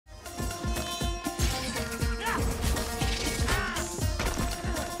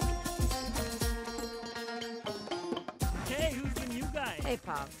Hey,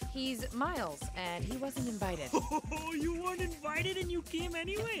 Pop. He's Miles, and he wasn't invited. Oh, you weren't invited and you came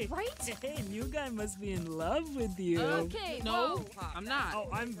anyway? Right? Hey, new guy must be in love with you. Okay, No, whoa, Pop. I'm not. Oh,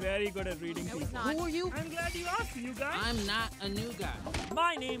 I'm very good at reading No, people. he's not. Who are you? I'm glad you asked, you guy. I'm not a new guy.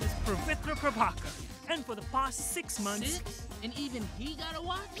 My name is Pravitra Prabhakar, and for the past 6 months... 6? And even he got a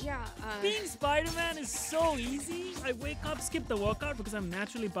watch? Yeah, Being Spider-Man is so easy. I wake up, skip the workout because I'm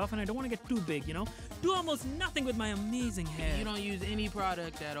naturally buff and I don't want to get too big, you know? Do almost nothing with my amazing hair. You don't use any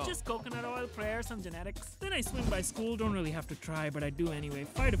product at all. Just coconut oil, prayer, some genetics. Then I swing by school, don't really have to try, but I do anyway.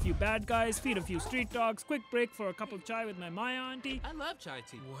 Fight a few bad guys, feed a few street dogs, quick break for a cup of chai with my Maya auntie. I love chai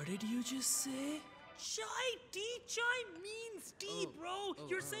tea. What did you just say? Chai tea? Chai means tea, bro.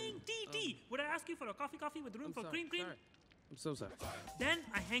 You're saying tea. Would I ask you for a coffee with room for cream? Sorry. I'm so sorry. Then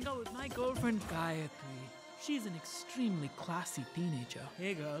I hang out with my girlfriend Gayatri. She's an extremely classy teenager.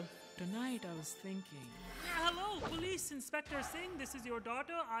 Hey girl, tonight I was thinking... Hello, Police Inspector Singh, this is your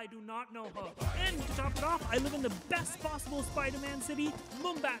daughter. I do not know her. And to top it off, I live in the best possible Spider-Man city,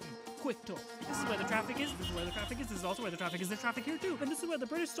 Mumbattan. Quick tour. This is where the traffic is, this is where the traffic is, this is also where the traffic is. There's traffic here too. And this is where the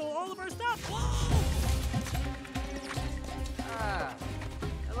British stole all of our stuff. Whoa!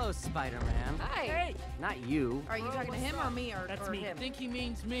 Hello, Spider-Man. Hi. Hey! Not you. Are you talking to him or me or That's or me. him? I think he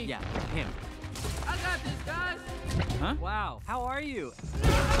means me. Yeah, him. I got this, guys. Huh? Wow, how are you?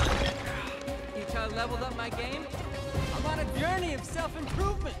 You leveled up my game? I'm on a journey of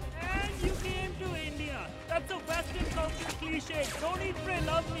self-improvement. And you came to India. That's a Western culture cliche. Don't eat, pray,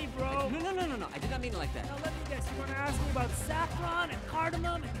 love me, bro. No. I did not mean it like that. Now let me guess, you're gonna ask me about saffron and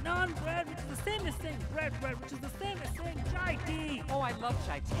cardamom and naan bread, which is the same as saying bread, which is the same as saying chai tea. Oh, I love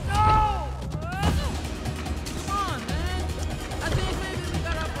chai tea. No! Come on, man. I think maybe we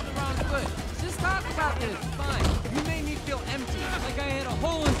got up on the wrong foot. Just talk about this. Fine. You made me feel empty, like I had a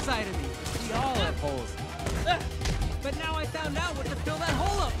hole inside of me. We all have holes. But now I found out what to fill that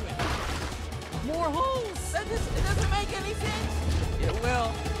hole up with. More holes. It doesn't make any sense. It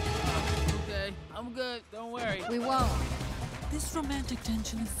will. Okay, I'm good. Don't worry. We won't. This romantic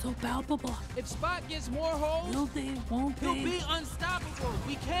tension is so palpable. If Spot gets more holes, Will they, won't he'll they? be unstoppable.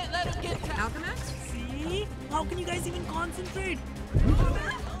 We can't let him get to Alchemist? See? How can you guys even concentrate?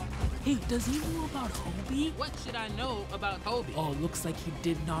 Hey, does he know about Hobie? What should I know about Hobie? Oh, looks like he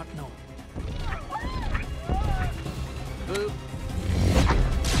did not know. Boop.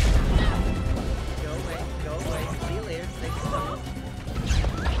 Go away. See you later.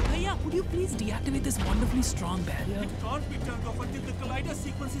 Hey, would you please deactivate this wonderfully strong barrier? It can't be turned off until the collider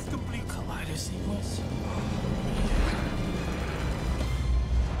sequence is complete. Collider sequence?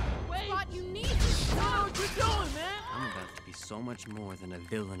 Wait! Spot, you need to Know stop! what you're doing, man! I'm about to be so much more than a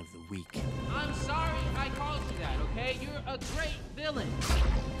villain of the week. I'm sorry I called you that, okay? You're a great villain.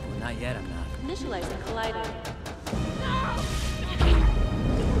 Well, not yet, I'm not. Initializing collider.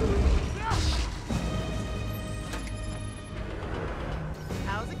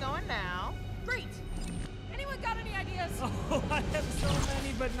 How's it going now? Great! Anyone got any ideas? Oh, I have so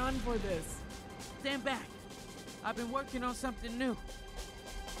many, but none for this. Stand back. I've been working on something new.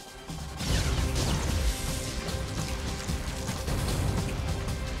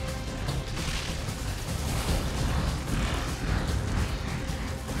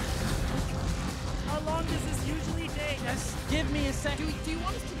 How long does this usually take? Just give me a second. Do you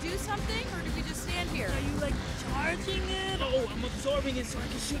want us to do something, or do we just stand here? Are you like charging it? Oh, I'm absorbing it so I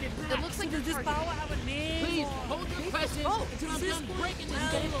can shoot it back. It looks like Does this power have a name? Please, or- hold your questions until I'm done breaking this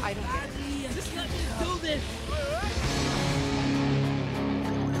Well, game. I don't get it. badly, Just let me do this.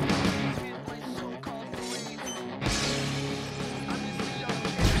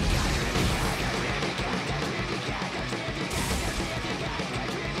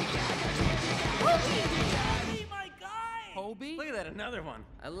 Hey, my guy! Hobie? Look at that, another one.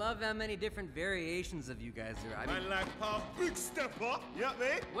 I love how many different variations of you guys there. I mean, like Paul, big stepper. Yeah,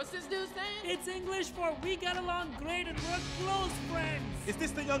 mate. What's this dude's name? It's English for we get along great and we're close friends. Is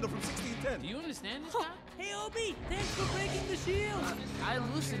this the younger from 1610? Do you understand this guy? Hey, Obi, thanks for breaking the shield. I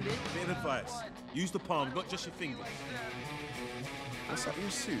loosened it. Bit of advice. Use the palm, not just your fingers. What's up with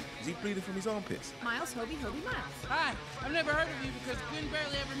your suit? Is he bleeding from his armpits? Miles, Hobie, Miles. Hi, I've never heard of you because Gwen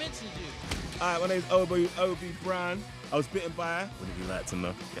barely ever mentioned you. Alright, my name's Obi Brown. I was bitten by her. Wouldn't you like to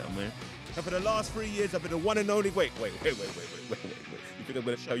know? Yeah, man. And for the last 3 years, I've been the one and only. Wait. You think I'm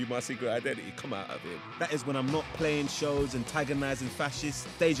gonna show you my secret identity? Come out of here. That is when I'm not playing shows, antagonizing fascists,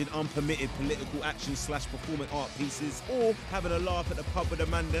 staging unpermitted political action / performing art pieces, or having a laugh at the pub with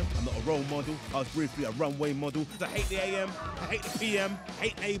Amanda. I'm not a role model. I was briefly a runway model. I hate the AM, I hate the PM, I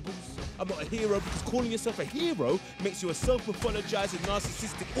hate labels. I'm not a hero because calling yourself a hero makes you a self-apologizing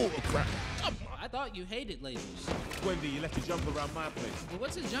narcissistic autocrat. Come on. thought you hated ladies. Wendy, you left your jumper around my place. Well,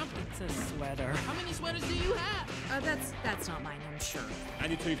 what's a jumper? It's a sweater. How many sweaters do you have? That's not mine, I'm sure.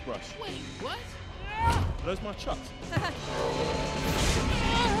 And your toothbrush. Wait, what? Are those my chucks?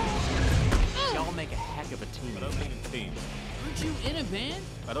 Y'all make a heck of a team. I don't believe in teams. Aren't you in a band?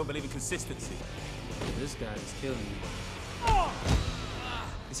 I don't believe in consistency. This guy is killing me.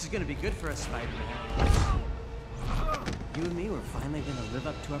 This is gonna be good for us, Spider-Man. You and me, we're finally gonna live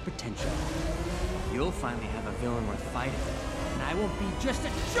up to our potential. You'll finally have a villain worth fighting, and I won't be just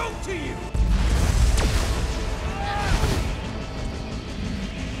a joke to you!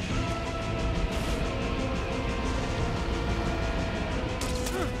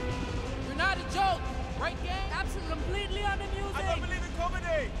 You're not a joke, right, gang? Absolutely, completely unamusing. I don't believe in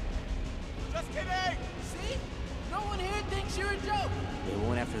comedy! Just kidding! See? No one here thinks you're a joke. They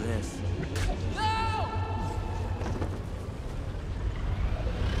won't after this. No!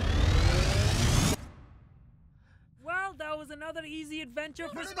 Well, that was another easy adventure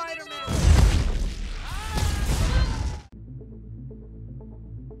for Spider-Man.